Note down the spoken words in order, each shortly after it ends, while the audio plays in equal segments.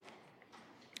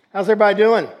How's everybody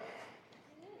doing?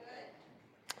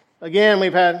 Again,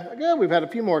 we've had a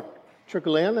few more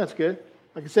trickle in. That's good.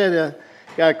 Like I said,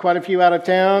 got quite a few out of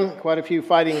town, quite a few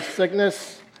fighting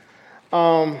sickness.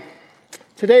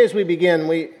 Today, as we begin,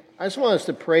 I just want us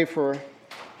to pray for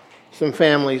some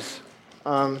families.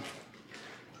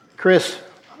 Chris's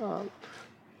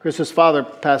father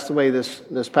passed away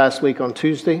this past week on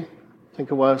Tuesday, I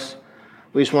think it was.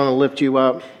 We just want to lift you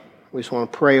up. We just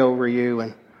want to pray over you.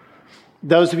 And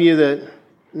those of you that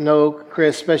know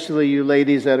Chris, especially you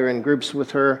ladies that are in groups with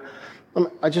her,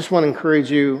 I just want to encourage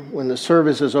you when the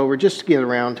service is over, just to get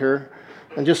around her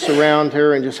and just surround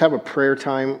her and just have a prayer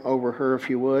time over her if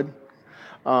you would.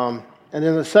 And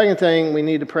then the second thing we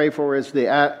need to pray for is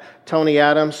Tony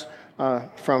Adams.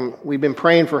 We've been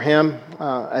praying for him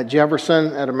at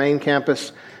Jefferson at our main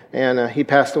campus, and he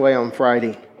passed away on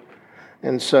Friday.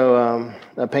 And so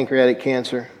pancreatic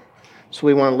cancer. So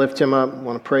we want to lift him up,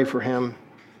 want to pray for him.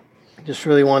 Just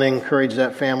really want to encourage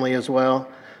that family as well.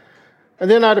 And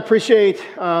then I'd appreciate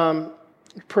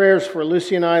prayers for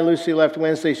Lucy and I. Lucy left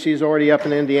Wednesday. She's already up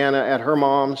in Indiana at her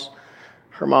mom's.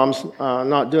 Her mom's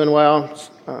not doing well.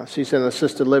 She's in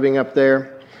assisted living up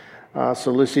there.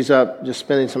 So Lucy's up just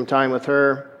spending some time with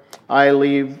her. I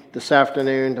leave this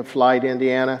afternoon to fly to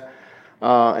Indiana.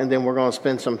 And then we're going to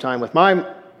spend some time with my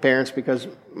parents because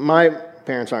my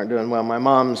parents aren't doing well. My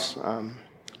mom's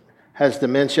has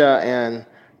dementia, and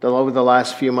over the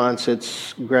last few months,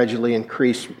 it's gradually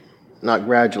increased. Not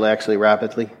gradually, actually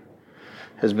rapidly,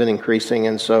 has been increasing.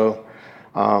 And so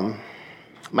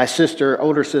my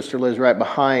older sister, lives right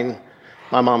behind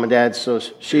my mom and dad, so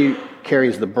she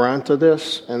carries the brunt of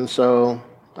this. And so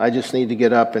I just need to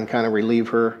get up and kind of relieve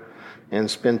her and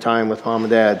spend time with mom and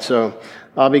dad. So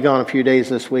I'll be gone a few days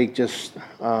this week, just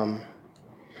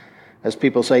as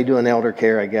people say, doing elder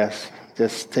care, I guess,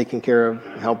 just taking care of,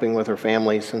 helping with her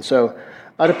families. And so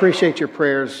I'd appreciate your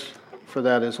prayers for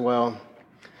that as well.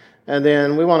 And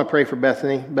then we want to pray for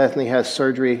Bethany. Bethany has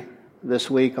surgery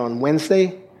this week on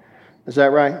Wednesday. Is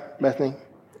that right, Bethany?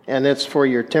 And it's for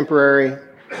your temporary,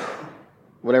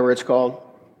 whatever it's called.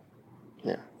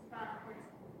 Yeah.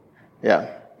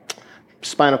 Yeah.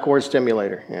 Spinal cord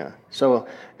stimulator. Yeah. So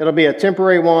it'll be a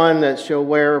temporary one that she'll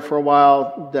wear for a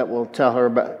while that will tell her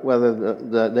about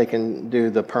whether they can do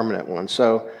the permanent one.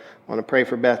 So I want to pray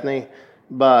for Bethany.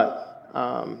 But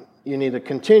you need to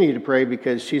continue to pray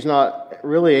because she's not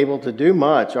really able to do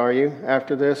much, are you,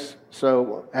 after this?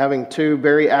 So having two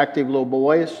very active little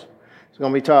boys is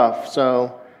going to be tough.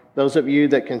 So those of you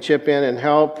that can chip in and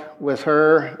help with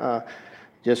her,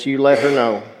 just you let her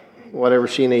know whatever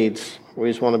she needs. We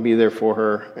just want to be there for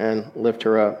her and lift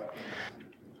her up.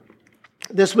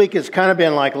 This week has kind of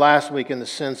been like last week in the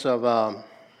sense of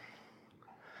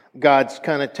God's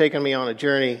kind of taken me on a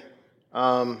journey.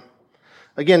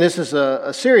 Again, this is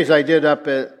a series I did up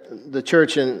at the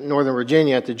church in Northern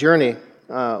Virginia at the Journey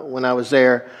when I was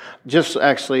there. Just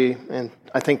actually, in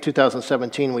I think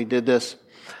 2017 we did this.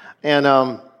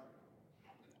 And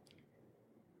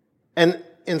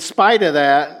in spite of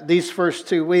that, these first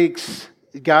 2 weeks,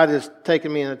 God has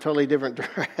taken me in a totally different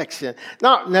direction.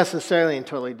 Not necessarily in a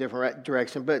totally different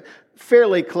direction, but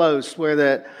fairly close, where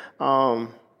that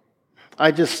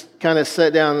I just kind of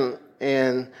sat down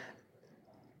and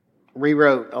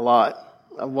rewrote a lot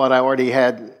of what I already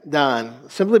had done,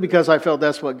 simply because I felt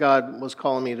that's what God was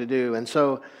calling me to do. And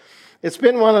so it's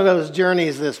been one of those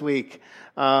journeys this week.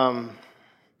 And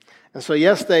so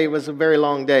yesterday was a very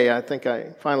long day. I think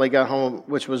I finally got home,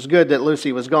 which was good that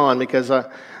Lucy was gone because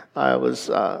I was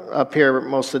up here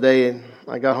most of the day, and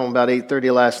I got home about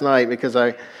 8:30 last night because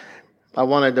I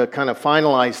wanted to kind of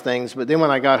finalize things. But then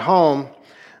when I got home,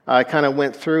 I kind of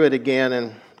went through it again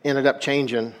and ended up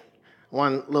changing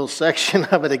one little section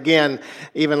of it again,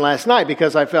 even last night,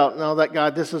 because I felt, no, that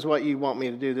God, this is what you want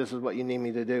me to do. This is what you need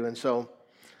me to do. And so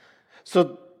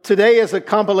today is a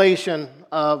compilation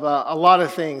of a lot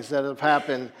of things that have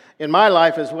happened in my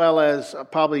life as well as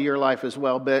probably your life as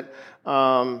well. But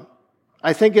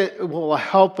I think it will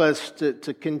help us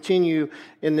to continue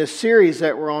in this series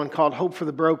that we're on called Hope for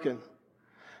the Broken.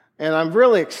 And I'm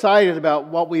really excited about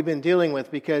what we've been dealing with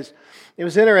because it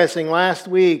was interesting. Last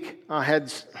week I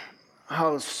had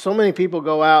so many people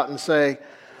go out and say,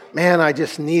 man, I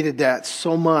just needed that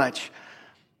so much,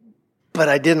 but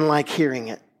I didn't like hearing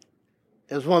it.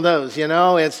 It was one of those,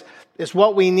 it's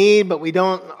what we need, but we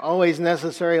don't always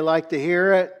necessarily like to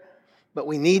hear it, but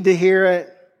we need to hear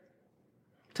it.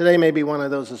 Today may be one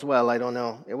of those as well. I don't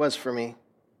know. It was for me.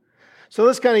 So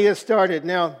let's kind of get started.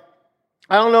 Now,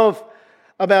 I don't know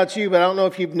about you, but I don't know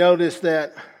if you've noticed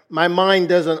that my mind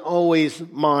doesn't always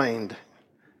mind.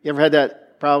 You ever had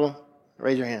that problem?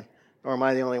 Raise your hand. Or am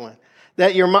I the only one?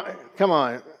 That your mind, come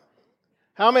on.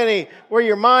 How many, where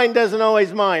your mind doesn't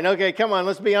always mind? Okay, come on,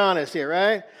 let's be honest here,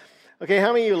 right? Okay,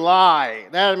 how many of you lie?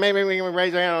 That, maybe we can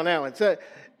raise our hand on that one. So,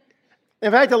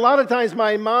 in fact, a lot of times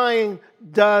my mind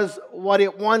does what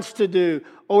it wants to do,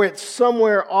 or it's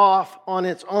somewhere off on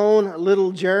its own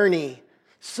little journey,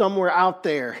 somewhere out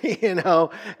there,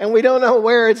 and we don't know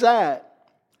where it's at.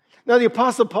 Now, the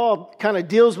Apostle Paul kind of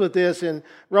deals with this in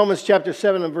Romans chapter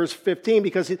 7 and verse 15,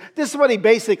 because this is what he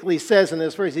basically says in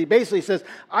this verse. He basically says,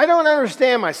 I don't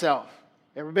understand myself.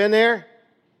 Ever been there?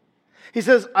 He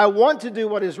says, I want to do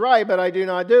what is right, but I do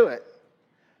not do it.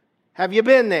 Have you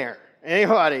been there?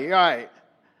 Anybody? Right.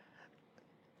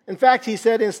 In fact, he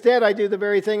said, instead, I do the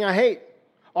very thing I hate.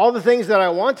 All the things that I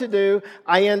want to do,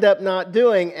 I end up not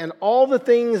doing. And all the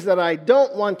things that I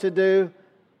don't want to do,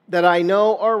 that I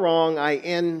know are wrong, I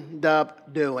end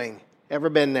up doing. Ever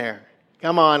been there?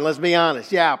 Come on, let's be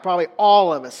honest. Yeah, probably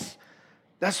all of us.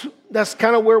 That's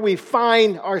kind of where we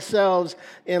find ourselves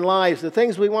in lives. The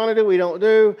things we want to do, we don't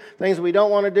do. Things we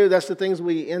don't want to do, that's the things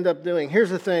we end up doing. Here's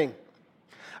the thing.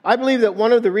 I believe that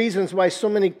one of the reasons why so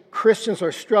many Christians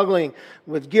are struggling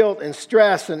with guilt and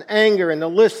stress and anger, and the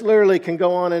list literally can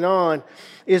go on,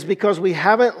 is because we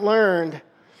haven't learned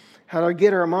how to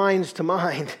get our minds to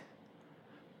mind.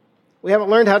 We haven't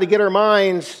learned how to get our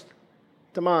minds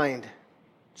to mind.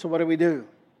 So what do?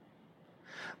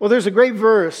 Well, there's a great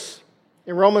verse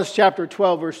in Romans chapter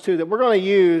 12, verse 2, that we're going to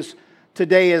use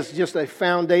today as just a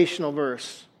foundational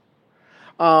verse.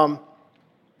 And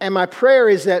my prayer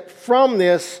is that from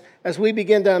this, as we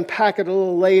begin to unpack it a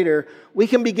little later, we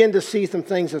can begin to see some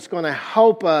things that's going to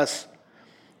help us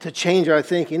to change our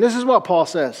thinking. This is what Paul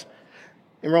says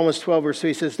in Romans 12, verse 2.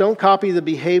 He says, don't copy the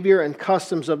behavior and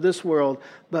customs of this world,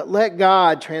 but let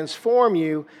God transform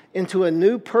you into a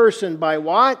new person by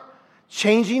what?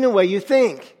 Changing the way you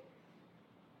think.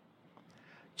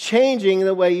 Changing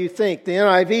the way you think. The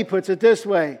NIV puts it this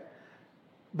way,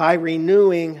 by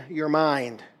renewing your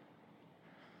mind.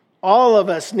 All of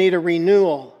us need a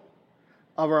renewal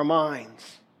of our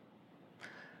minds.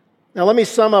 Now let me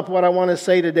sum up what I want to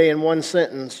say today in one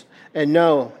sentence. And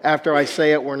no, after I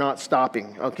say it, we're not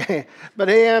stopping, okay? But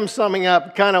I am summing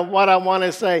up kind of what I want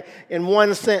to say in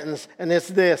one sentence, and it's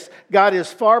this. God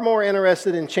is far more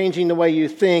interested in changing the way you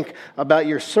think about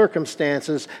your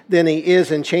circumstances than He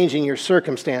is in changing your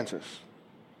circumstances.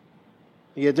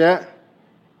 You get that?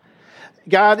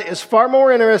 God is far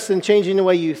more interested in changing the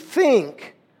way you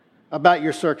think about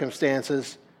your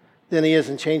circumstances than He is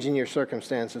in changing your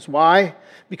circumstances. Why?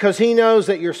 Because He knows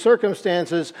that your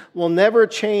circumstances will never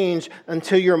change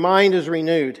until your mind is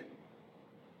renewed,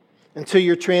 until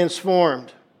you're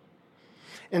transformed,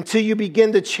 until you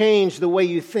begin to change the way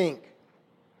you think.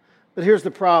 But here's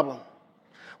the problem.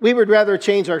 We would rather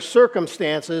change our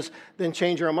circumstances than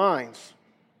change our minds.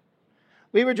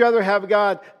 We would rather have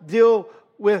God deal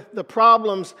with the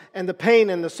problems and the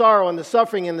pain and the sorrow and the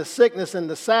suffering and the sickness and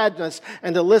the sadness,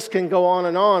 and the list can go on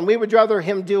and on. We would rather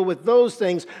Him deal with those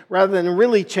things rather than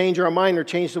really change our mind or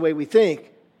change the way we think.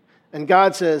 And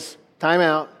God says, time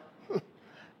out.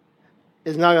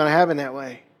 It's not going to happen that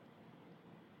way.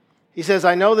 He says,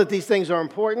 I know that these things are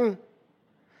important,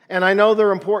 and I know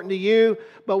they're important to you,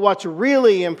 but what's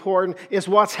really important is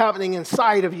what's happening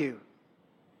inside of you.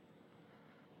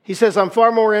 He says, I'm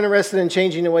far more interested in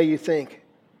changing the way you think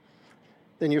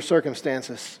than your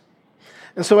circumstances.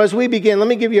 And so as we begin, let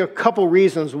me give you a couple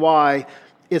reasons why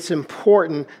it's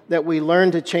important that we learn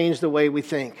to change the way we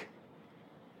think.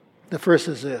 The first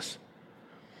is this.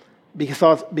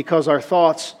 Because our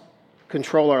thoughts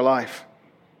control our life.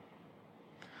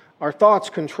 Our thoughts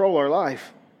control our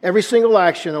life. Every single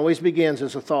action always begins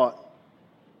as a thought.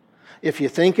 If you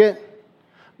think it,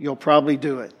 you'll probably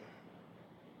do it.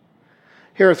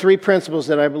 Here are 3 principles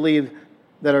that I believe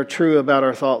that are true about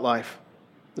our thought life.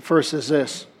 The first is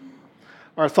this.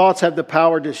 Our thoughts have the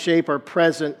power to shape our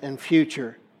present and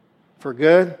future for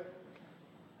good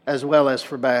as well as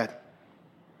for bad.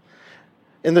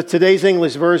 In today's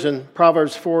English version,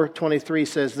 Proverbs 4:23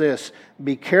 says this,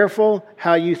 be careful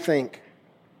how you think.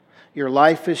 Your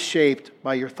life is shaped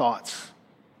by your thoughts.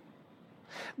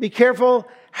 Be careful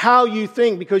how you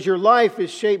think, because your life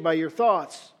is shaped by your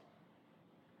thoughts.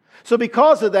 So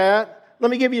because of that, let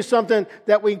me give you something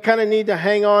that we kind of need to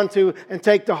hang on to and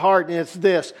take to heart, and it's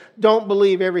this. Don't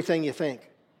believe everything you think.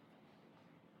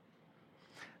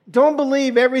 Don't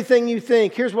believe everything you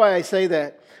think. Here's why I say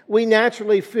that. We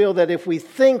naturally feel that if we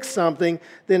think something,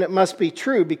 then it must be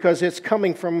true because it's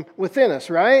coming from within us,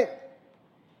 right?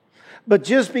 But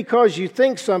just because you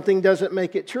think something doesn't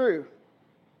make it true.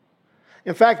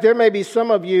 In fact, there may be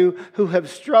some of you who have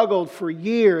struggled for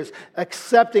years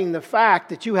accepting the fact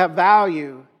that you have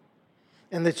value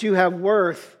and that you have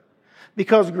worth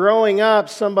because growing up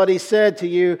somebody said to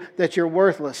you that you're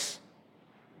worthless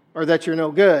or that you're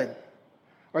no good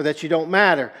or that you don't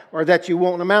matter or that you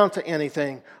won't amount to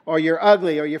anything or you're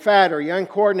ugly or you're fat or you're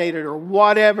uncoordinated or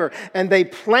whatever. And they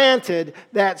planted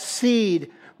that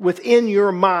seed within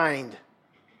your mind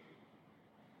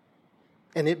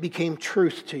and it became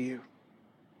truth to you.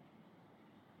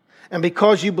 And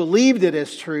because you believed it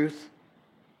as truth,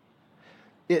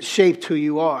 it shaped who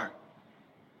you are.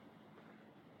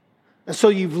 And so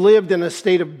you've lived in a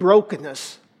state of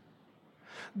brokenness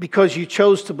because you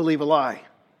chose to believe a lie.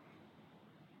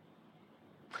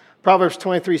 Proverbs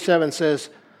 23:7 says,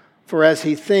 "For as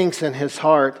he thinks in his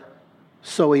heart,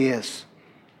 so he is."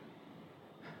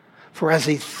 For as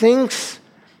he thinks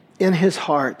in his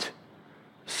heart,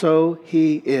 so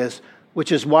he is.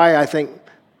 Which is why I think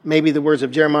maybe the words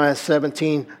of Jeremiah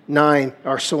 17:9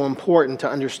 are so important to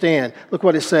understand. Look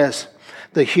what it says.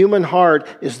 "The human heart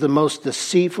is the most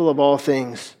deceitful of all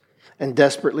things and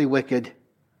desperately wicked.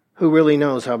 Who really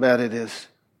knows how bad it is?"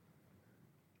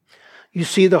 You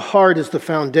see, the heart is the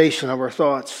foundation of our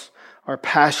thoughts, our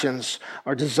passions,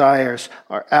 our desires,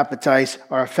 our appetites,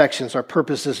 our affections, our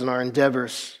purposes, and our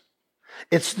endeavors.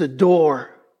 It's the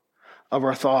door of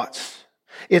our thoughts.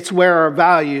 It's where our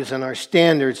values and our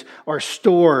standards are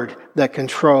stored that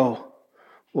control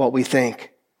what we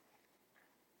think.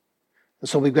 And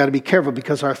so we've got to be careful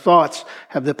because our thoughts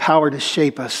have the power to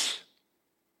shape us,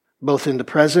 both in the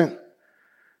present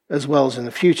as well as in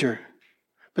the future.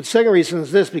 But the second reason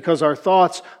is this, because our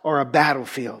thoughts are a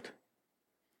battlefield.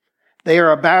 They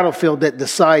are a battlefield that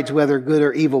decides whether good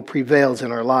or evil prevails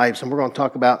in our lives. And we're going to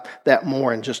talk about that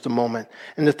more in just a moment.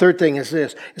 And the third thing is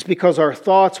this. It's because our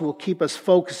thoughts will keep us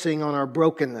focusing on our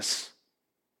brokenness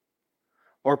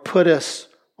or put us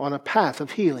on a path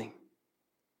of healing.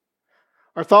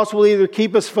 Our thoughts will either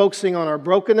keep us focusing on our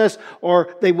brokenness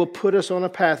or they will put us on a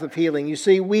path of healing. You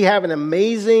see, we have an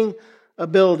amazing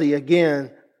ability,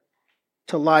 again,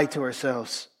 to lie to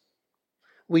ourselves.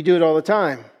 We do it all the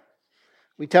time.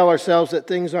 We tell ourselves that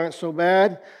things aren't so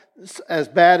bad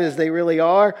as they really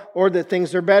are, or that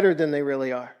things are better than they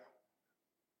really are.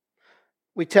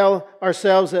 We tell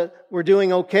ourselves that we're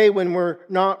doing okay when we're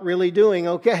not really doing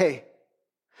okay.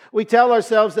 We tell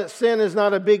ourselves that sin is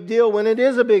not a big deal when it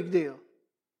is a big deal.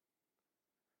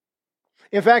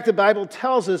 In fact, the Bible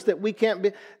tells us that we can't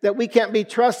be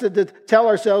trusted to tell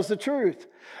ourselves the truth.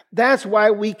 That's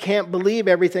why we can't believe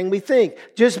everything we think.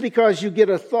 Just because you get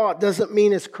a thought doesn't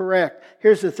mean it's correct.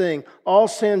 Here's the thing. All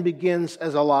sin begins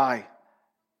as a lie.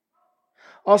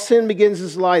 All sin begins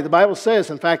as a lie. The Bible says,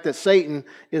 in fact, that Satan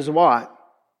is what?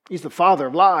 He's the father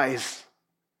of lies.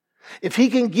 If he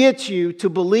can get you to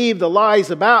believe the lies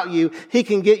about you, he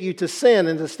can get you to sin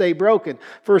and to stay broken.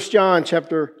 1 John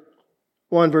chapter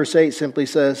 1 verse 8 simply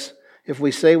says, "If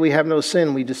we say we have no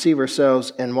sin, we deceive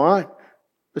ourselves." And what?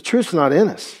 The truth's not in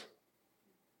us.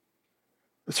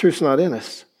 The truth's not in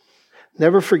us.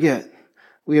 Never forget,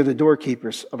 we are the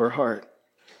doorkeepers of our heart.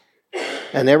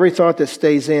 And every thought that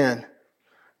stays in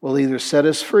will either set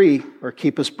us free or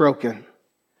keep us broken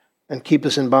and keep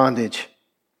us in bondage.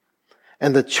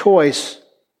 And the choice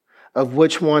of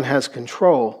which one has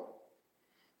control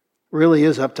really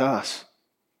is up to us.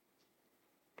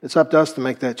 It's up to us to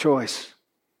make that choice.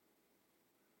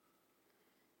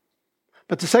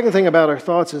 But the second thing about our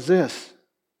thoughts is this.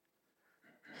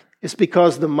 It's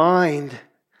because the mind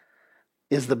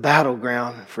is the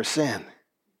battleground for sin.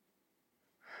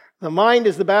 The mind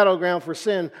is the battleground for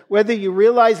sin. Whether you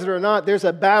realize it or not, there's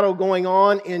a battle going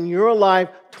on in your life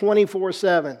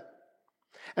 24/7.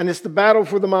 And it's the battle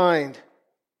for the mind.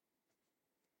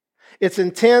 It's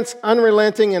intense,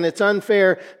 unrelenting, and it's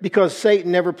unfair because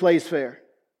Satan never plays fair.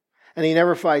 And he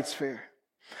never fights fair.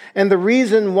 And the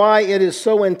reason why it is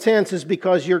so intense is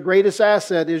because your greatest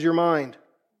asset is your mind.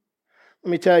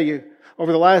 Let me tell you,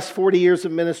 over the last 40 years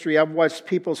of ministry, I've watched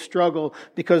people struggle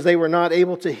because they were not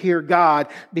able to hear God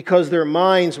because their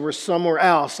minds were somewhere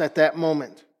else at that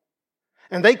moment.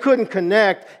 And they couldn't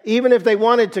connect even if they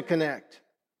wanted to connect.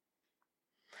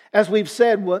 As we've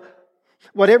said,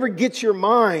 whatever gets your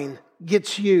mind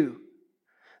gets you.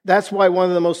 That's why one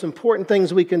of the most important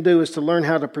things we can do is to learn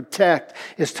how to protect,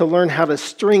 is to learn how to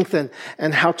strengthen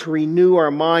and how to renew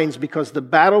our minds, because the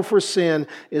battle for sin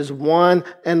is won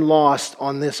and lost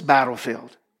on this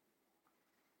battlefield.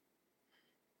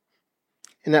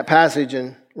 In that passage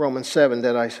in Romans 7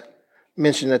 that I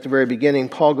mentioned at the very beginning,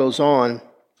 Paul goes on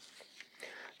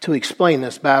to explain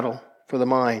this battle for the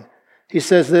mind. He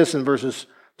says this in verses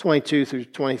 22 through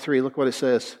 23. Look what it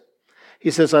says.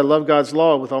 He says, I love God's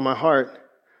law with all my heart,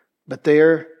 but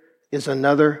there is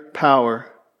another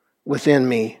power within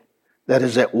me that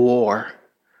is at war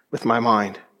with my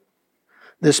mind.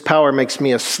 This power makes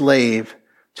me a slave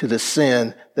to the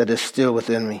sin that is still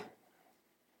within me.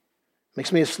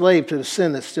 Makes me a slave to the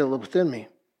sin that's still within me.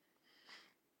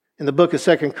 In the book of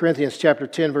 2 Corinthians chapter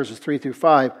 10, verses 3 through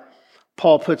 5,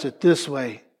 Paul puts it this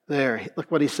way there.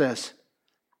 Look what he says.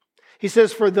 He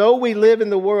says, for though we live in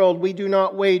the world, we do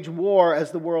not wage war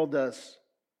as the world does.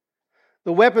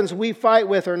 The weapons we fight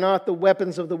with are not the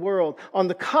weapons of the world. On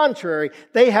the contrary,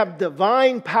 they have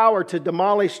divine power to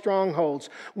demolish strongholds.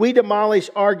 We demolish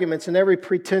arguments and every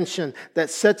pretension that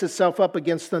sets itself up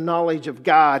against the knowledge of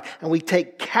God. And we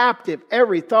take captive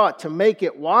every thought to make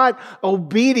it what?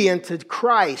 Obedient to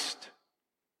Christ.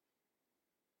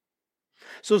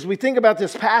 So as we think about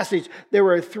this passage, there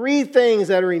are three things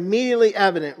that are immediately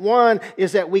evident. One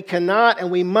is that we cannot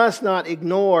and we must not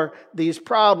ignore these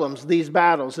problems, these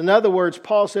battles. In other words,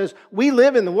 Paul says, we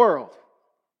live in the world.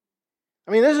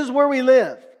 I mean, this is where we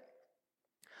live.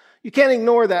 You can't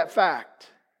ignore that fact.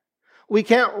 We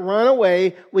can't run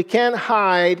away. We can't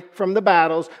hide from the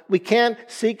battles. We can't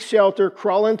seek shelter,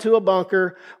 crawl into a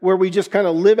bunker where we just kind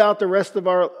of live out the rest of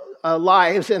our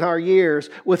lives and our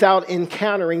years without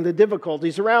encountering the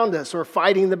difficulties around us or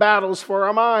fighting the battles for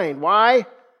our mind. Why?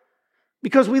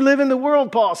 Because we live in the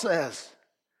world, Paul says.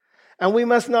 And we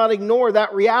must not ignore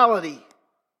that reality.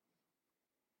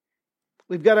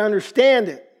 We've got to understand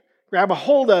it, grab a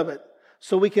hold of it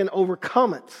so we can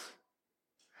overcome it.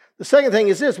 The second thing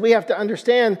is this: we have to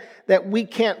understand that we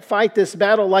can't fight this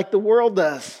battle like the world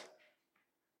does.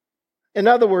 In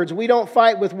other words, we don't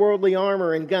fight with worldly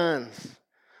armor and guns.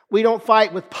 We don't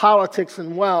fight with politics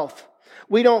and wealth.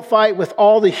 We don't fight with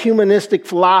all the humanistic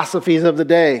philosophies of the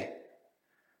day.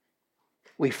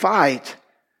 We fight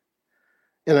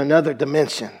in another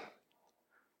dimension.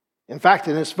 In fact,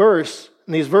 in these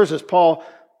verses, Paul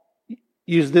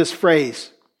used this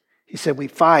phrase. He said, we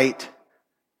fight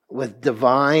with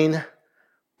divine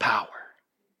power.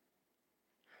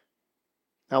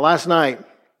 Now, last night,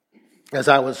 as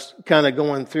I was kind of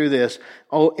going through this,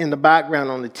 in the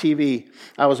background on the TV,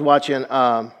 I was watching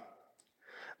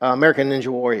American Ninja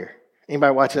Warrior.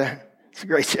 Anybody watch that? It's a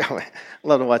great show. I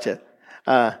love to watch it.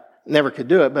 Never could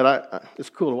do it, but it's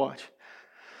cool to watch.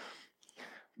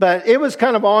 But it was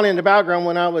kind of on in the background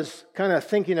when I was kind of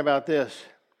thinking about this.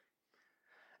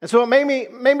 And so it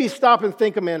made me stop and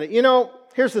think a minute. You know,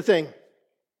 here's the thing.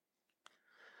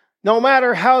 No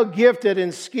matter how gifted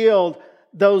and skilled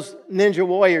those ninja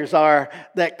warriors are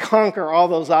that conquer all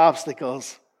those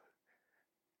obstacles,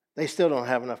 they still don't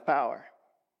have enough power.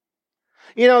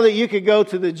 You know that you could go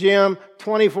to the gym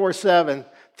 24/7,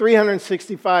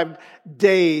 365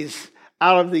 days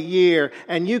out of the year,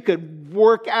 and you could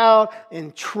work out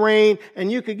and train,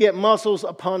 and you could get muscles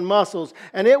upon muscles,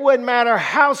 and it wouldn't matter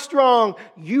how strong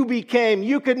you became,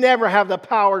 you could never have the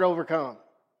power to overcome.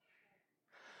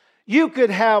 You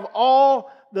could have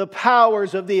all the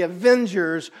powers of the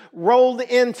Avengers rolled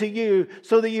into you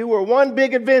so that you were one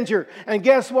big Avenger. And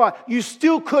guess what? You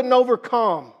still couldn't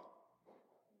overcome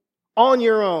on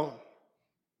your own.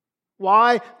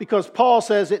 Why? Because Paul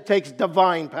says it takes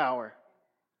divine power.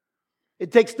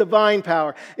 It takes divine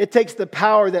power. It takes the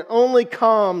power that only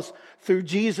comes through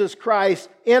Jesus Christ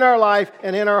in our life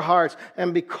and in our hearts.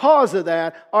 And because of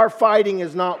that, our fighting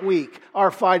is not weak. Our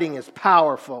fighting is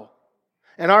powerful.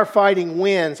 And our fighting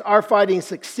wins, our fighting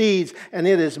succeeds, and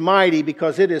it is mighty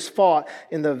because it is fought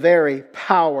in the very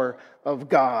power of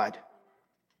God.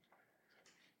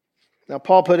 Now,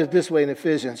 Paul put it this way in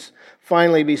Ephesians: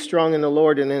 finally, be strong in the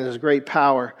Lord and in His great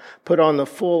power. Put on the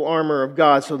full armor of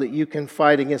God so that you can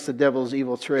fight against the devil's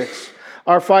evil tricks.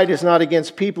 Our fight is not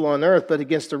against people on earth, but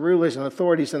against the rulers and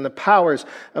authorities and the powers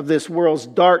of this world's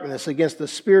darkness, against the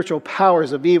spiritual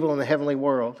powers of evil in the heavenly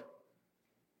world.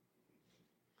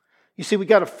 You see, we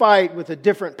got to fight with a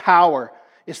different power.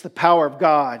 It's the power of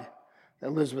God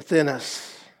that lives within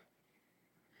us.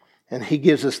 And He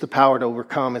gives us the power to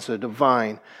overcome. It's a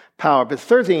divine power. But the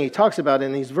third thing he talks about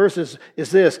in these verses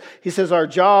is this. He says our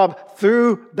job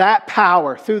through that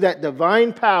power, through that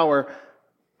divine power,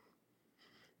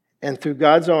 and through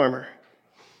God's armor,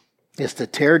 is to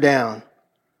tear down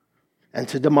and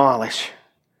to demolish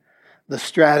the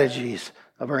strategies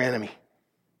of our enemy.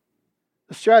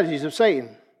 The strategies of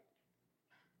Satan.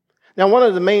 Now, one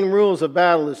of the main rules of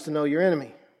battle is to know your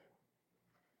enemy.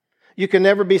 You can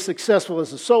never be successful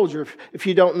as a soldier if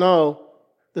you don't know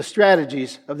the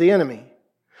strategies of the enemy.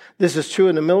 This is true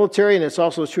in the military, and it's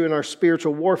also true in our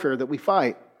spiritual warfare that we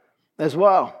fight as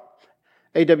well.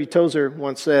 A.W. Tozer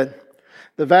once said,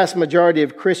 The vast majority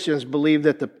of Christians believe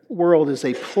that the world is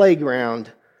a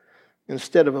playground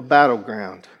instead of a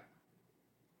battleground.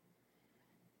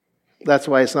 That's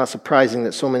why it's not surprising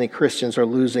that so many Christians are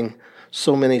losing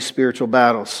so many spiritual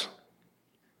battles.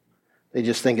 They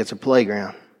just think it's a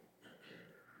playground.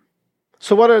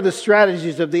 So what are the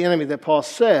strategies of the enemy that Paul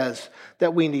says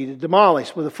that we need to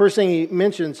demolish? Well, the first thing he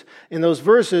mentions in those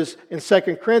verses in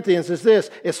 2 Corinthians is this: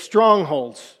 it's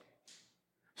strongholds.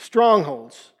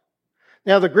 Strongholds.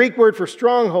 Now, the Greek word for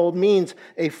stronghold means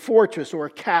a fortress or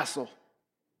a castle.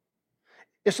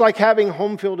 It's like having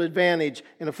home field advantage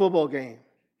in a football game.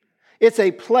 It's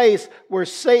a place where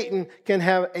Satan can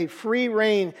have a free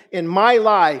reign in my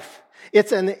life.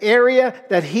 It's an area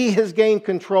that he has gained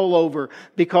control over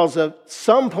because at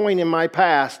some point in my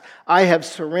past, I have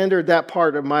surrendered that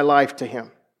part of my life to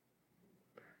him.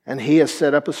 And he has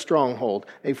set up a stronghold,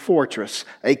 a fortress,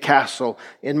 a castle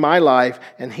in my life,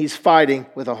 and he's fighting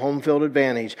with a home field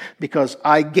advantage because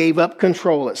I gave up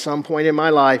control at some point in my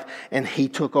life and he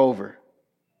took over.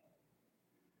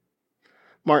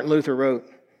 Martin Luther wrote,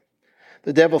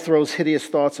 "The devil throws hideous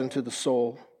thoughts into the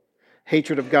soul,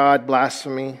 hatred of God,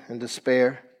 blasphemy, and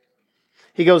despair."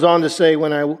 He goes on to say,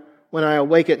 when I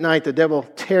awake at night, the devil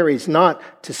tarries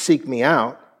not to seek me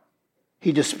out.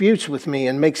 He disputes with me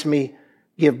and makes me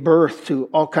give birth to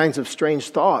all kinds of strange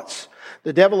thoughts.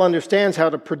 The devil understands how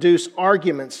to produce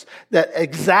arguments that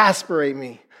exasperate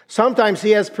me. Sometimes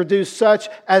he has produced such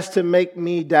as to make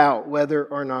me doubt whether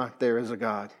or not there is a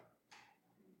God.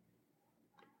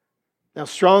 Now,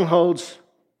 strongholds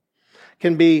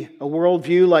can be a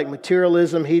worldview like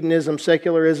materialism, hedonism,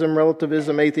 secularism,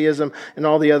 relativism, atheism, and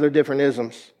all the other different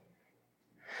isms.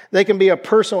 They can be a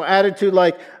personal attitude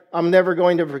like, I'm never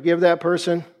going to forgive that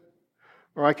person,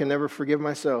 or I can never forgive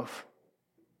myself.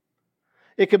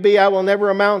 It could be, I will never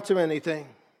amount to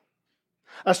anything.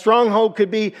 A stronghold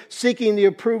could be seeking the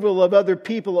approval of other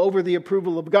people over the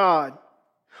approval of God,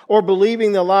 or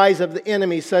believing the lies of the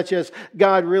enemy, such as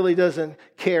God really doesn't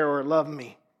care or love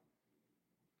me.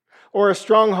 Or a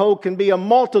stronghold can be a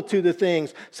multitude of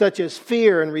things, such as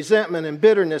fear and resentment and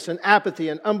bitterness and apathy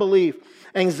and unbelief,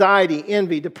 anxiety,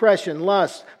 envy, depression,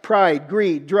 lust, pride,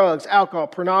 greed, drugs, alcohol,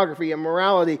 pornography,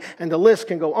 immorality, and the list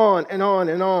can go on and on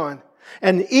and on.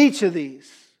 And each of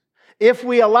these, if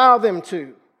we allow them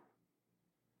to,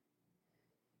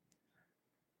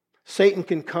 Satan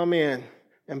can come in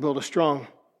and build a stronghold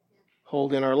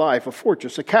in our life, a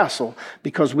fortress, a castle,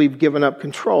 because we've given up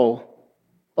control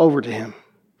over to him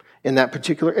in that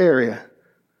particular area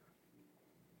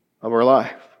of our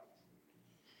life.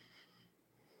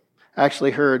 I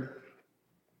actually heard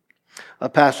a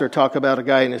pastor talk about a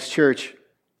guy in his church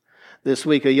this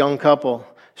week, a young couple.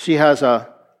 She has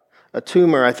a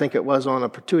tumor, I think it was, on a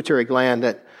pituitary gland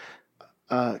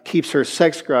that keeps her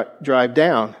sex drive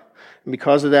down. And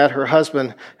because of that, her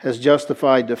husband has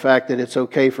justified the fact that it's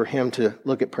okay for him to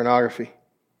look at pornography.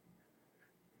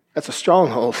 That's a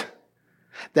stronghold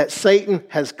that Satan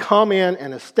has come in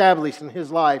and established in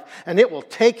his life, and it will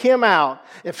take him out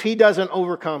if he doesn't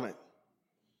overcome it.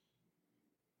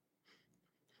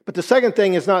 But the second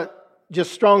thing is not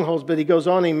just strongholds, but he goes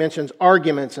on and he mentions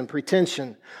arguments and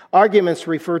pretension. Arguments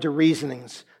refer to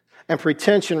reasonings, and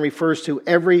pretension refers to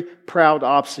every proud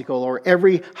obstacle or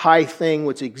every high thing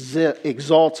which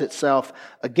exalts itself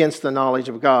against the knowledge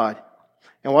of God.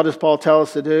 And what does Paul tell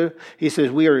us to do? He says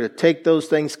we are to take those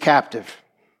things captive.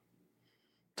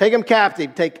 Take them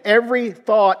captive. Take every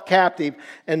thought captive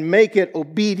and make it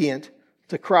obedient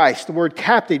to Christ. The word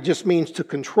captive just means to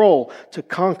control, to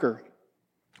conquer,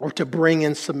 or to bring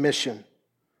in submission.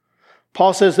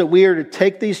 Paul says that we are to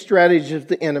take these strategies of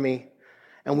the enemy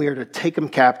and we are to take them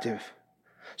captive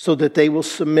so that they will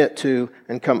submit to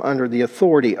and come under the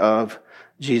authority of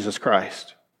Jesus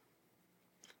Christ.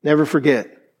 Never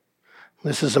forget,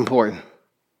 this is important.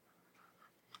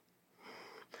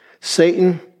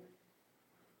 Satan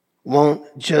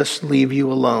won't just leave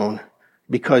you alone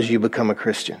because you become a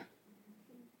Christian.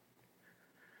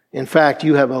 In fact,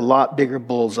 you have a lot bigger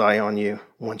bullseye on you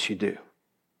once you do.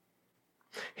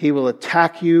 He will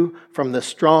attack you from the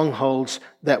strongholds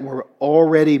that were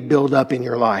already built up in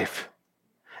your life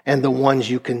and the ones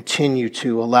you continue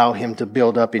to allow him to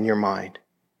build up in your mind.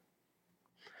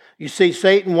 You see,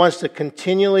 Satan wants to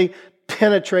continually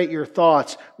penetrate your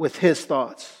thoughts with his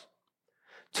thoughts,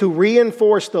 to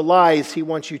reinforce the lies he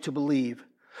wants you to believe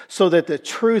so that the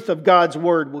truth of God's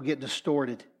word will get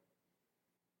distorted.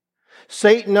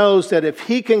 Satan knows that if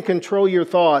he can control your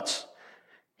thoughts,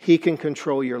 he can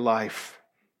control your life.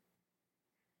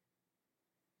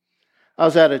 I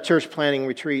was at a church planning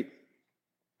retreat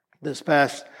this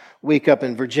past week up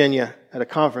in Virginia at a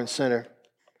conference center.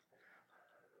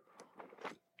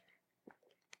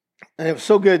 And it was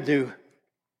so good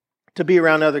to be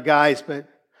around other guys. But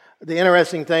the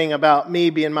interesting thing about me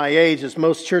being my age is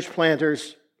most church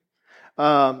planters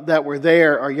that were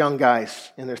there are young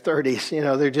guys in their 30s. You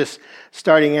know, they're just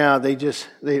starting out.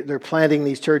 They're planting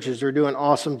these churches. They're doing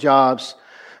awesome jobs.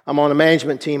 I'm on a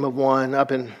management team of one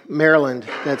up in Maryland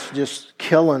that's just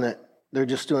killing it. They're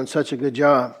just doing such a good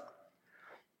job.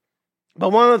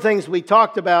 But one of the things we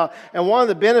talked about, and one of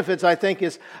the benefits, I think,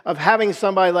 is of having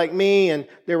somebody like me, and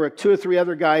there were 2 or 3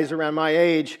 other guys around my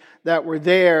age that were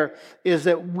there, is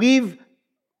that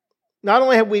not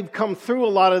only have we come through a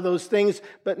lot of those things,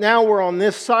 but now we're on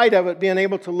this side of it, being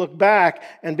able to look back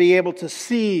and be able to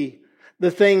see the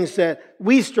things that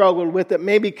we struggled with that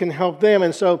maybe can help them.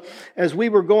 And so as we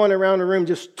were going around the room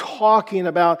just talking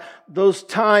about those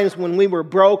times when we were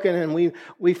broken and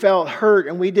we felt hurt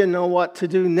and we didn't know what to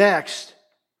do next,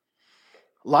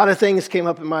 a lot of things came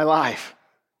up in my life.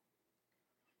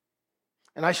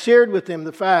 And I shared with them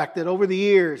the fact that over the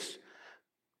years,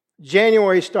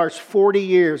 January starts 40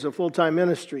 years of full-time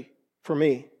ministry for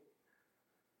me.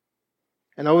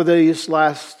 And over these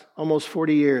last almost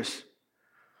 40 years,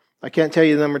 I can't tell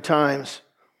you the number of times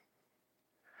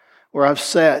where I've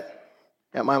sat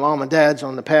at my mom and dad's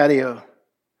on the patio.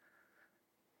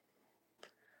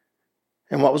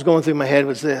 And what was going through my head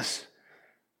was this: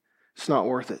 it's not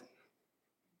worth it.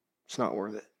 It's not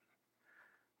worth it.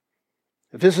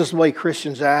 If this is the way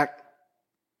Christians act,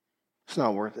 it's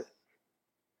not worth it.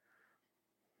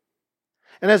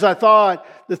 And as I thought,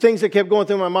 the things that kept going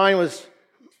through my mind was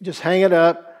just hang it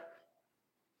up.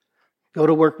 Go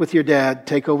to work with your dad,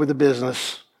 take over the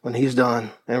business when he's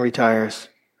done and retires,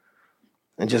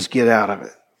 and just get out of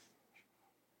it.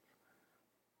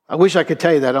 I wish I could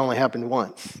tell you that only happened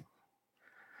once,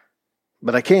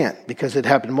 but I can't because it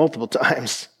happened multiple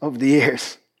times over the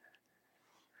years.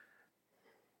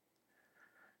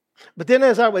 But then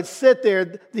as I would sit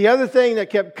there, the other thing that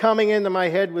kept coming into my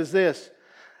head was this: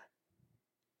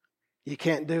 you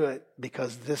can't do it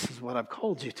because this is what I've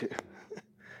called you to.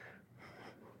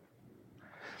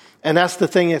 And that's the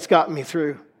thing that's gotten me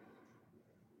through,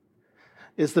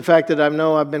 is the fact that I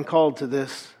know I've been called to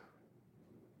this.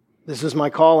 This is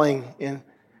my calling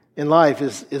in life,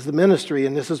 is the ministry,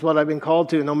 and this is what I've been called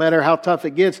to. No matter how tough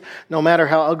it gets, no matter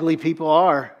how ugly people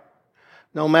are,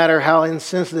 no matter how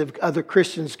insensitive other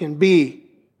Christians can be,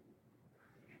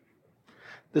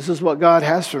 this is what God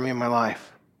has for me in my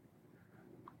life.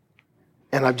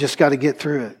 And I've just got to get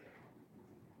through it.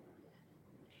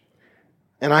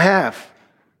 And I have.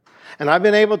 And I've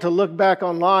been able to look back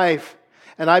on life,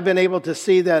 and I've been able to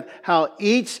see that how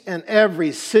each and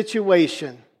every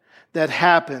situation that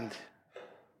happened,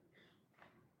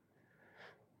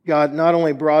 God not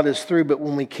only brought us through, but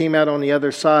when we came out on the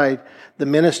other side, the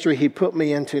ministry He put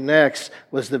me into next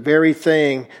was the very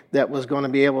thing that I was going to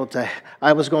be able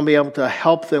to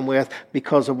help them with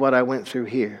because of what I went through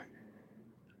here.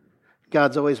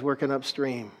 God's always working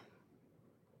upstream.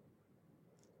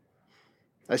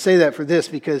 I say that for this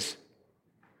because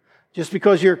just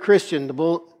because you're a Christian,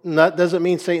 doesn't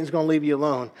mean Satan's going to leave you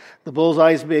alone. The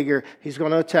bullseye's bigger. He's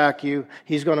going to attack you.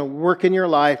 He's going to work in your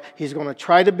life. He's going to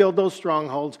try to build those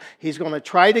strongholds. He's going to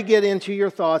try to get into your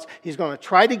thoughts. He's going to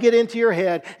try to get into your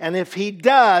head. And if he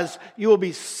does, you will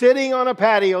be sitting on a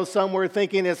patio somewhere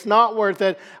thinking it's not worth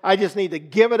it. I just need to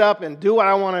give it up and do what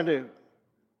I want to do.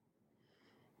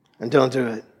 And don't do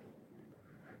it.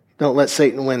 Don't let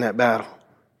Satan win that battle.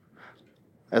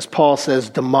 As Paul says,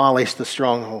 demolish the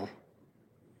stronghold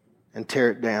and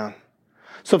tear it down.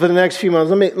 So for the next few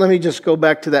moments, let me just go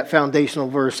back to that foundational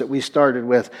verse that we started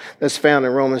with that's found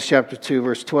in Romans chapter 2,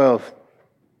 verse 12.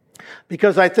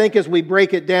 Because I think as we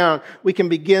break it down, we can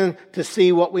begin to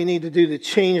see what we need to do to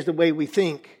change the way we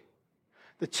think,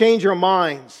 to change our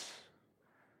minds.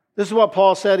 This is what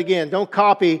Paul said again: don't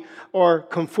copy or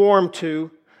conform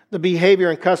to the behavior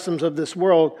and customs of this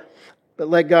world, but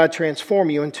let God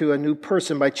transform you into a new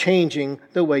person by changing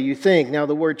the way you think. Now,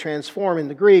 the word transform in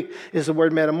the Greek is the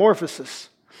word metamorphosis,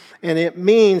 and it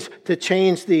means to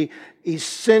change the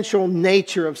essential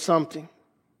nature of something.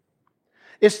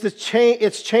 It's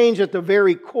change at the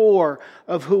very core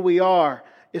of who we are.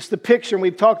 It's the picture, and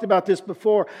we've talked about this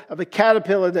before, of a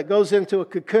caterpillar that goes into a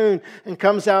cocoon and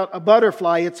comes out a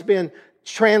butterfly. It's been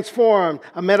transformed.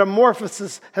 A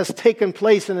metamorphosis has taken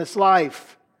place in its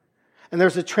life. And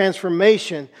there's a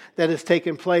transformation that has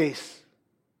taken place.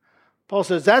 Paul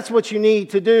says that's what you need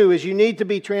to do, is you need to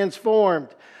be transformed,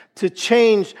 to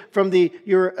change from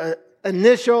your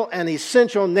initial and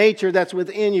essential nature that's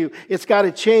within you. It's got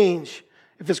to change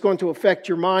if it's going to affect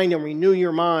your mind and renew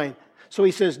your mind. So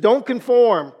he says, don't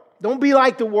conform. Don't be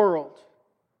like the world.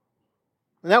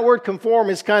 And that word conform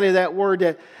is kind of that word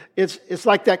that it's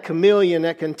like that chameleon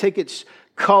that can take its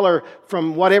color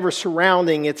from whatever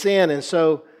surrounding it's in, and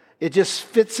so it just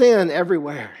fits in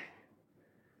everywhere.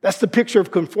 That's the picture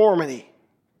of conformity.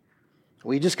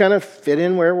 We just kind of fit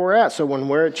in where we're at. So when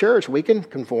we're at church, we can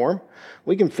conform.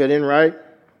 We can fit in right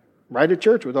at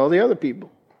church with all the other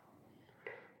people.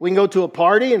 We can go to a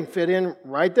party and fit in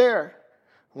right there.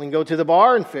 We can go to the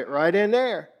bar and fit right in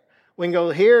there. We can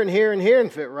go here and here and here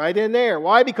and fit right in there.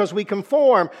 Why? Because we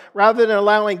conform rather than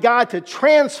allowing God to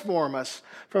transform us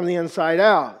from the inside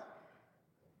out.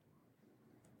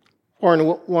 Warren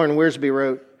Wiersbe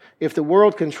wrote, "If the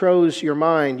world controls your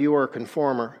mind, you are a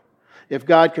conformer. If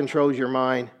God controls your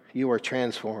mind, you are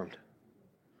transformed."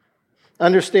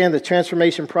 Understand the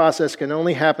transformation process can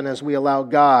only happen as we allow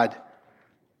God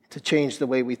to change the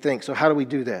way we think. So how do we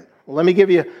do that? Well, let me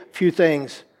give you a few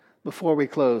things before we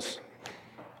close.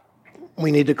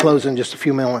 We need to close in just a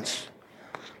few moments.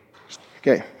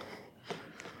 Okay.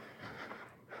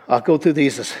 I'll go through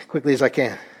these as quickly as I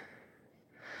can.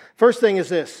 First thing is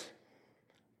this.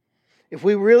 If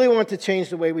we really want to change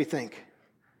the way we think,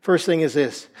 first thing is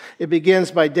this. It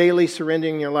begins by daily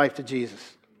surrendering your life to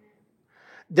Jesus.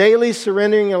 Daily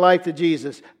surrendering your life to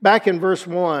Jesus. Back in verse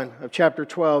 1 of chapter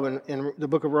 12 in the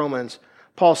book of Romans,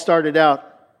 Paul started out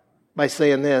by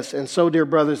saying this, "And so, dear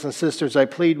brothers and sisters, I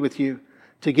plead with you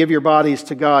to give your bodies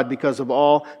to God because of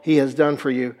all He has done for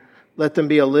you. Let them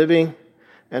be a living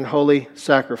and holy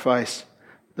sacrifice,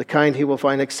 the kind He will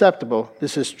find acceptable.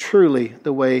 This is truly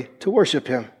the way to worship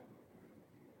Him."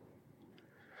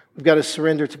 We've got to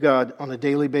surrender to God on a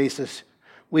daily basis.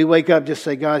 We wake up, just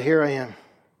say, "God, here I am.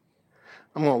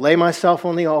 I'm going to lay myself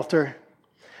on the altar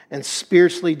and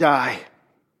spiritually die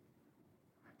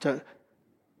to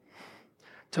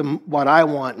what I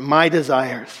want, my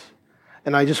desires.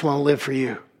 And I just want to live for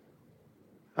you.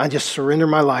 I just surrender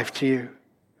my life to you."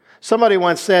 Somebody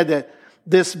once said that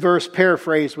this verse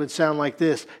paraphrased would sound like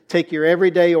this. Take your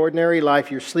everyday, ordinary life,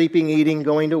 you're sleeping, eating,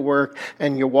 going to work,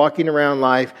 and you're walking around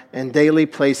life, and daily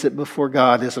place it before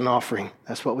God as an offering.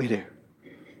 That's what we do.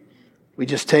 We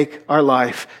just take our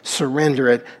life, surrender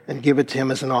it, and give it to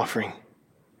Him as an offering.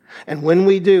 And when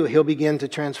we do, He'll begin to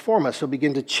transform us. He'll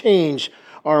begin to change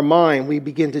our mind. We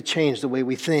begin to change the way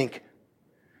we think.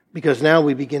 Because now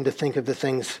we begin to think of the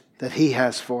things that He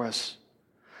has for us.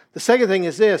 The second thing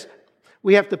is this.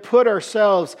 We have to put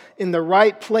ourselves in the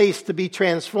right place to be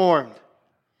transformed.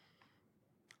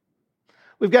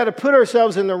 We've got to put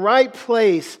ourselves in the right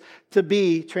place to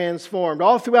be transformed.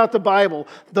 All throughout the Bible,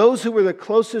 those who were the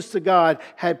closest to God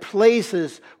had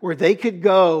places where they could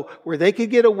go, where they could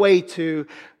get away to,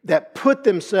 that put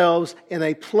themselves in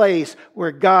a place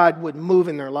where God would move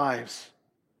in their lives.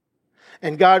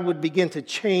 And God would begin to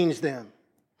change them.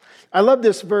 I love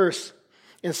this verse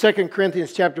in 2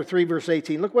 Corinthians chapter 3, verse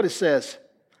 18. Look what it says.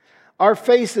 "Our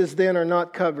faces then are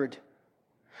not covered.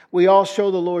 We all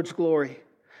show the Lord's glory,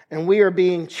 and we are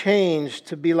being changed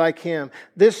to be like Him.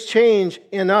 This change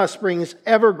in us brings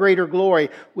ever greater glory,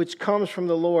 which comes from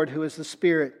the Lord, who is the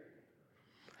Spirit."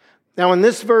 Now in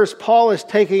this verse, Paul is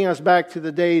taking us back to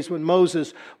the days when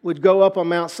Moses would go up on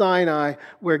Mount Sinai,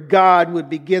 where God would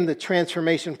begin the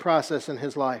transformation process in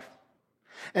his life.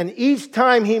 And each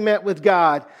time he met with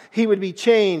God, he would be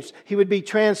changed, he would be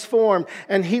transformed,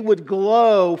 and he would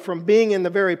glow from being in the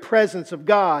very presence of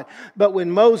God. But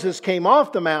when Moses came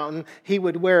off the mountain, he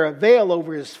would wear a veil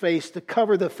over his face to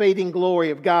cover the fading glory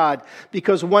of God,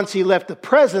 because once he left the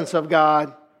presence of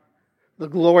God, the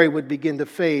glory would begin to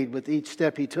fade with each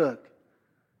step he took.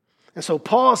 And so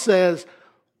Paul says,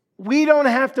 we don't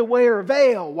have to wear a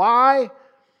veil. Why?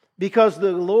 Because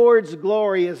the Lord's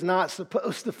glory is not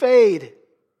supposed to fade.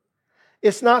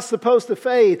 It's not supposed to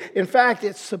fade. In fact,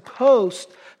 it's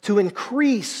supposed to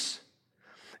increase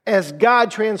as God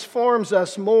transforms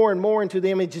us more and more into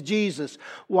the image of Jesus.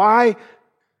 Why?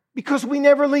 Because we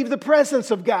never leave the presence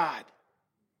of God.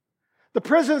 The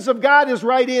presence of God is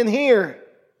right in here.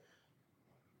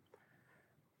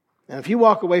 And if you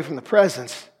walk away from the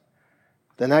presence,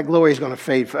 then that glory is going to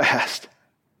fade fast.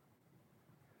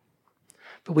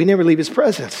 But we never leave His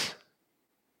presence,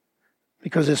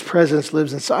 because His presence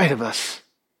lives inside of us.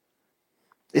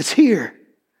 It's here.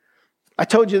 I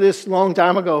told you this a long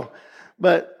time ago,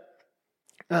 but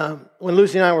when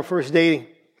Lucy and I were first dating,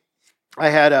 I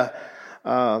had it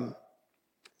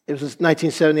was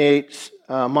 1978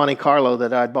 Monte Carlo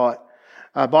that I'd bought.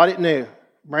 I bought it new,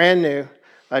 brand new.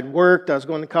 I'd worked, I was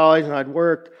going to college, and I'd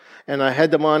worked, and I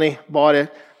had the money, bought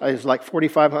it. It was like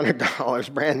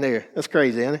 $4,500, brand new. That's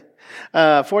crazy, isn't it?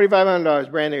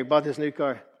 $4,500, brand new. Bought this new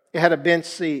car. It had a bench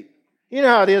seat. You know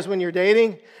how it is when you're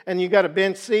dating and you got a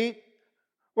bench seat?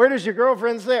 Where does your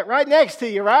girlfriend sit? Right next to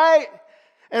you, right?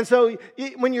 And so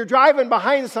when you're driving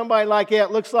behind somebody like that,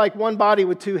 it looks like one body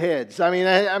with two heads. I mean,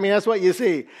 that's what you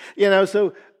see.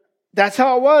 So that's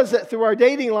how it was through our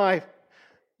dating life.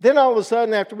 Then all of a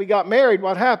sudden, after we got married,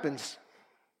 what happens?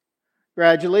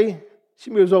 Gradually, she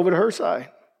moves over to her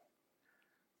side.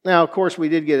 Now, of course, we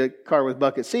did get a car with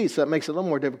bucket seats, so that makes it a little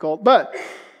more difficult. But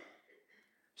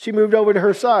she moved over to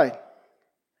her side.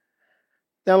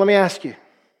 Now, let me ask you,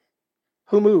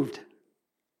 who moved?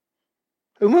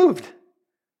 Who moved?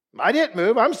 I didn't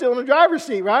move. I'm still in the driver's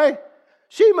seat, right?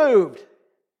 She moved.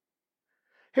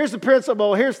 Here's the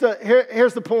principle. Here's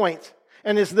the point.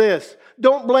 And it's this.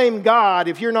 Don't blame God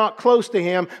if you're not close to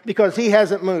Him because He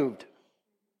hasn't moved.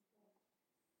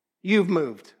 You've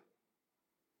moved.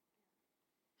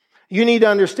 You need to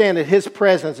understand that His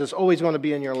presence is always going to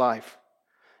be in your life.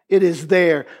 It is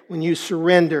there when you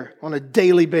surrender on a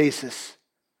daily basis.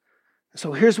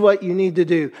 So here's what you need to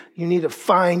do. You need to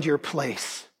find your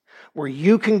place where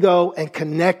you can go and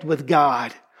connect with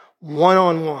God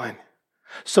one-on-one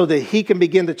so that He can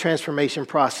begin the transformation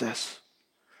process.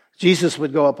 Jesus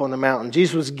would go up on the mountain.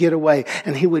 Jesus would get away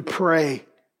and He would pray.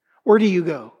 Where do you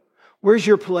go? Where's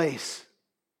your place?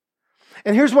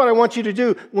 And here's what I want you to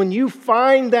do. When you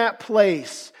find that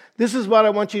place, this is what I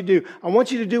want you to do. I want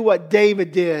you to do what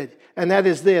David did, and that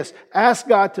is this. Ask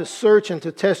God to search and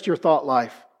to test your thought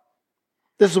life.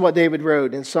 This is what David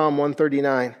wrote in Psalm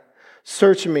 139.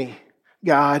 Search me,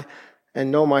 God,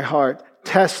 and know my heart.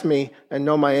 Test me and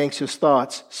know my anxious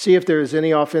thoughts. See if there is any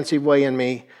offensive way in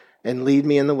me, and lead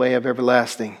me in the way of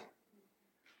everlasting.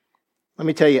 Let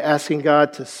me tell you, asking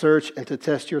God to search and to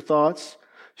test your thoughts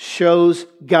shows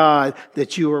God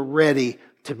that you are ready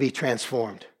to be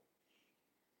transformed.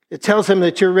 It tells Him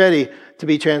that you're ready to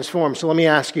be transformed. So let me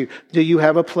ask you, do you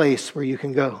have a place where you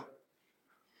can go?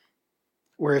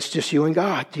 Where it's just you and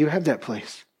God? Do you have that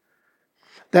place?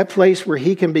 That place where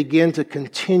He can begin to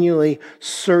continually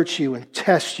search you and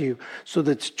test you so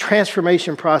that the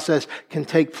transformation process can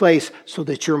take place so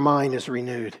that your mind is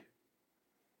renewed.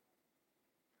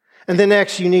 And then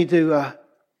next, you need to,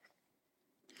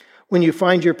 when you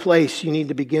find your place, you need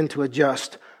to begin to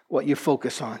adjust what you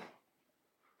focus on.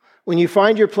 When you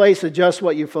find your place, adjust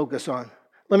what you focus on.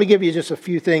 Let me give you just a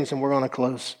few things and we're going to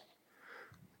close.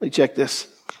 Let me check this.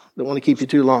 Don't want to keep you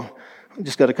too long. I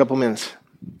just got a couple minutes.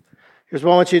 Here's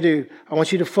what I want you to do. I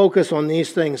want you to focus on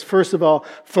these things. First of all,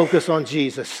 focus on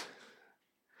Jesus.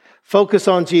 Focus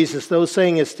on Jesus. Though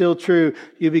saying is still true,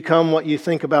 you become what you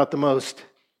think about the most.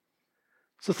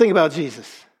 So think about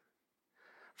Jesus.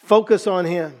 Focus on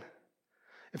Him.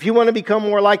 If you want to become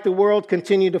more like the world,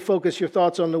 continue to focus your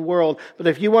thoughts on the world. But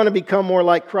if you want to become more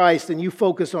like Christ, then you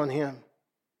focus on Him.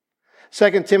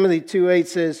 2 Timothy 2:8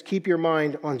 says, keep your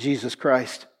mind on Jesus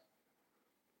Christ.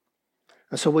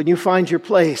 And so when you find your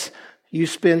place, you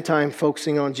spend time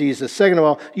focusing on Jesus. Second of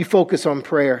all, you focus on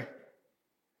prayer.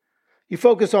 You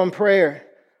focus on prayer.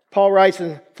 Paul writes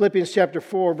in Philippians chapter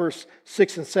 4, verse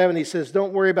 6 and 7, he says,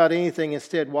 don't worry about anything.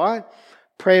 Instead, what?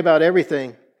 Pray about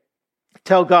everything.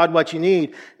 Tell God what you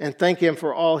need and thank Him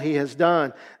for all He has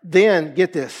done. Then,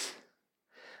 get this,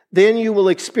 then you will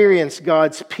experience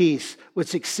God's peace,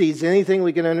 which exceeds anything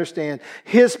we can understand.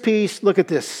 His peace, look at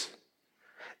this,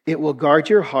 it will guard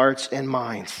your hearts and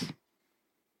minds.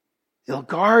 It'll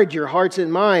guard your hearts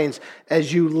and minds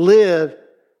as you live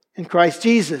in Christ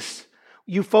Jesus.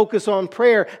 You focus on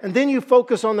prayer, and then you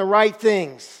focus on the right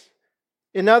things.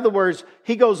 In other words,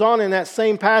 he goes on in that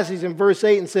same passage in verse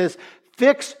 8 and says,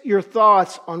 fix your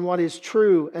thoughts on what is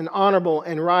true and honorable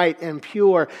and right and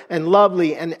pure and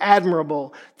lovely and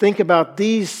admirable. Think about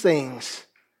these things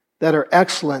that are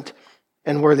excellent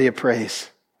and worthy of praise.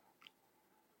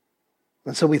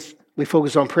 And so we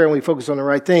focus on prayer and we focus on the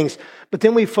right things, but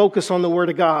then we focus on the Word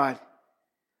of God.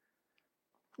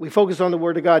 We focus on the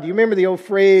Word of God. Do you remember the old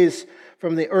phrase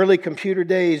from the early computer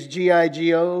days,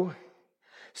 GIGO?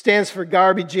 Stands for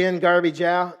garbage in, garbage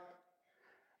out.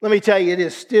 Let me tell you, it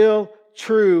is still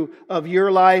true of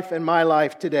your life and my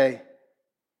life today.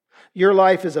 Your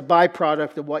life is a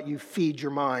byproduct of what you feed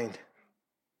your mind.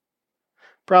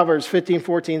 Proverbs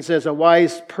 15:14 says, a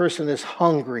wise person is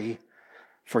hungry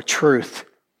for truth,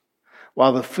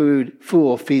 while the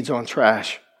fool feeds on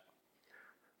trash.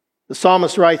 The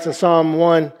psalmist writes in Psalm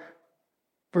 1,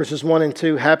 verses 1 and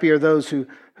 2, happy are those who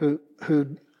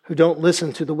don't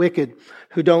listen to the wicked,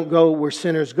 who don't go where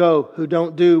sinners go, who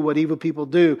don't do what evil people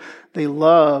do. They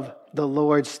love the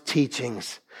Lord's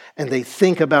teachings, and they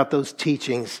think about those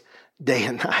teachings day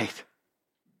and night.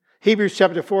 Hebrews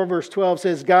chapter 4, verse 12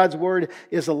 says, God's word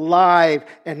is alive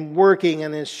and working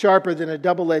and is sharper than a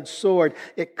double-edged sword.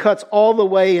 It cuts all the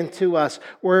way into us,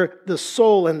 where the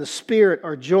soul and the spirit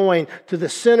are joined to the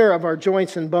center of our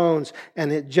joints and bones,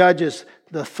 and it judges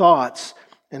the thoughts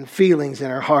and feelings in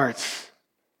our hearts.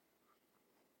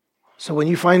 So when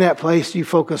you find that place, you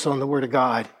focus on the Word of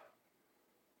God.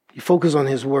 You focus on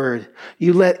His Word.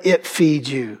 You let it feed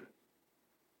you,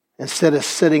 instead of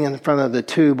sitting in front of the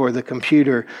tube or the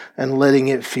computer and letting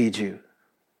it feed you.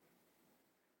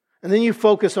 And then you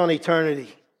focus on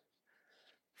eternity.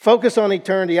 Focus on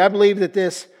eternity. I believe that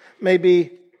this may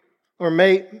be, or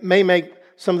may make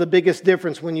some of the biggest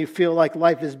difference when you feel like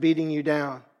life is beating you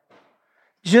down.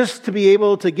 Just to be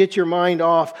able to get your mind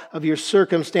off of your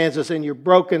circumstances and your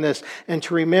brokenness, and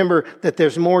to remember that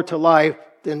there's more to life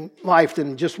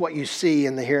than just what you see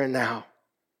in the here and now.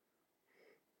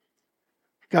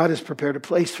 God has prepared a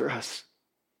place for us.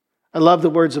 I love the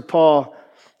words of Paul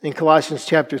in Colossians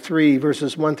chapter 3,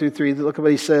 verses 1 through 3. Look at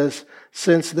what he says.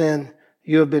 Since then,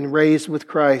 you have been raised with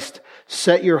Christ.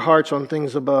 Set your hearts on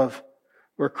things above,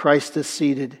 where Christ is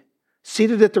seated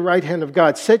at the right hand of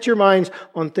God. Set your minds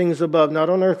on things above, not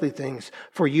on earthly things.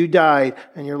 For you died,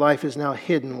 and your life is now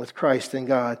hidden with Christ in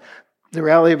God. The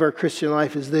reality of our Christian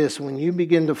life is this: when you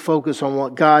begin to focus on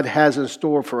what God has in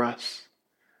store for us,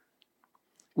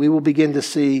 we will begin to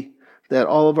see that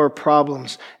all of our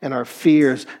problems and our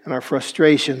fears and our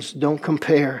frustrations don't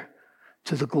compare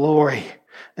to the glory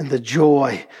and the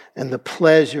joy and the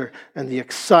pleasure and the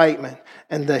excitement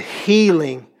and the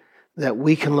healing that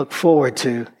we can look forward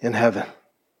to in heaven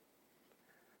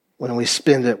when we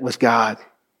spend it with God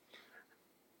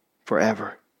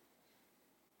forever.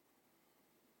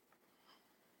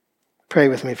 Pray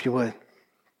with me if you would.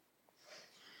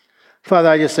 Father,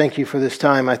 I just thank you for this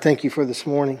time. I thank you for this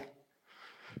morning.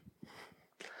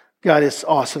 God, it's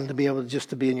awesome to be able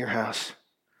to be in your house.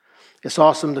 It's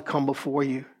awesome to come before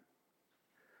you.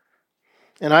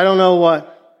 And I don't know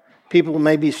what people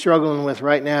may be struggling with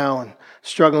right now and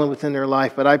struggling within their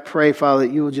life, but I pray, Father,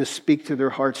 that you will just speak to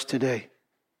their hearts today.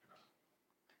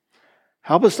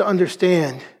 Help us to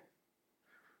understand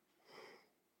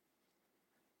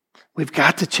we've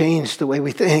got to change the way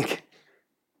we think.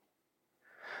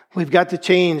 We've got to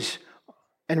change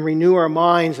and renew our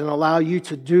minds and allow you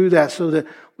to do that so that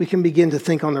we can begin to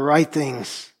think on the right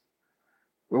things,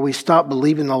 where we stop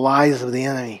believing the lies of the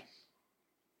enemy.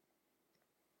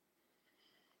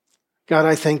 God,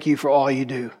 I thank you for all you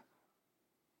do.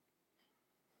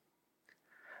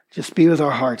 Just be with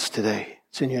our hearts today.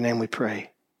 It's in your name we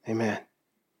pray. Amen.